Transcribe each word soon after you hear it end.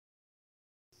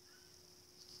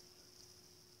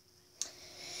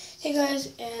Hey guys,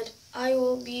 and I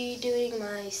will be doing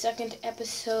my second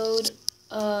episode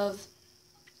of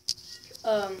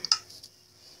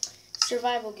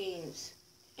survival games.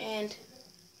 And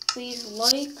please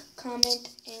like, comment,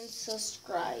 and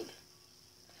subscribe.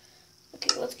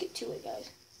 Okay, let's get to it, guys.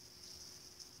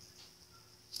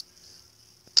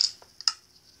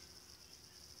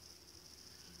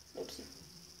 Oopsie.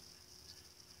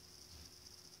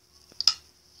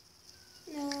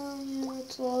 No,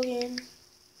 it's logging.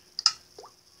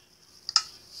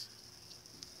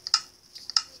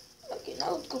 Okay,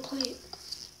 now let's go play it.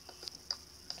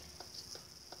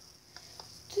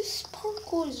 This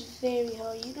parkour is very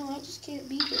hard. You know, I just can't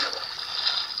beat it.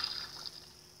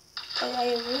 I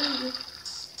really do.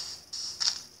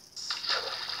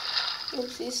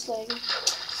 Oopsie, it's lagging.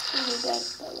 Really bad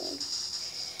by lag.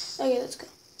 Okay, let's go.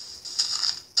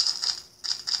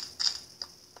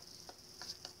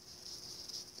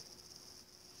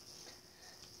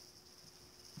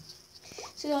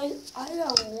 So guys, I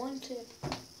got one tip.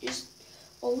 Just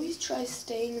always try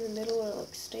staying in the middle, or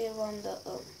like stay around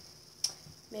the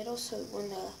middle, so when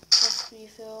the recipe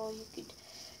fail, you could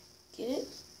get it,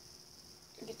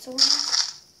 get somewhere,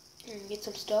 and get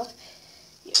some stuff.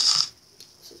 Yeah.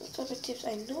 So those type of tips.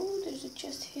 I know there's a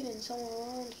chest hidden somewhere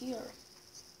around here.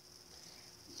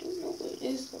 I don't know where it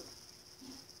is though.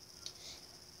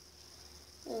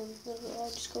 I'll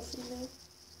just go from there.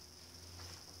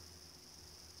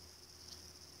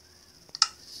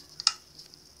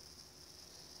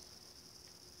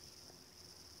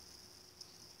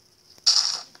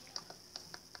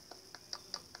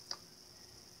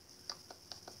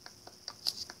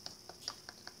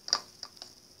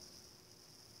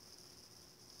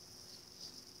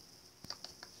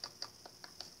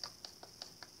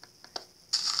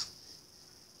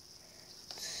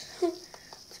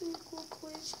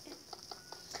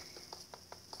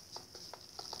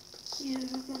 Yeah,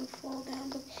 we're gonna fall down,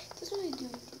 but it doesn't really do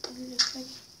anything. It doesn't affect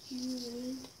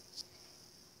you.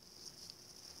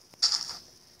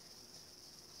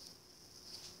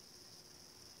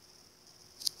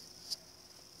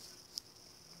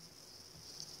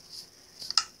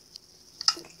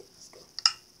 Okay, let's go.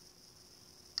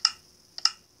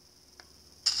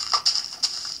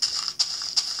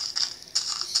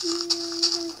 I'm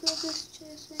gonna grab this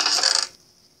chest and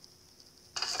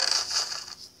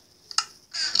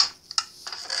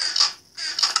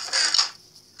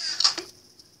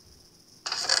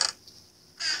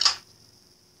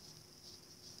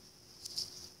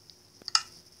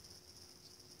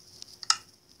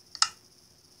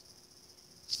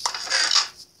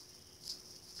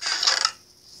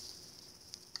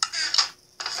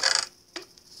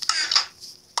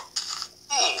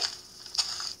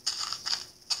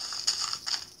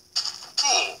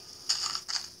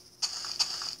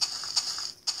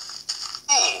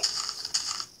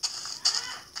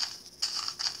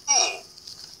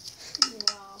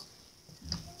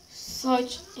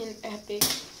such an epic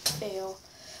fail.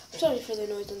 I'm sorry for the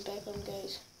noise in the background,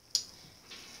 guys.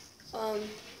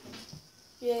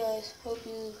 Yeah, guys, hope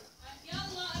you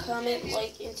comment,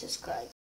 like, and subscribe.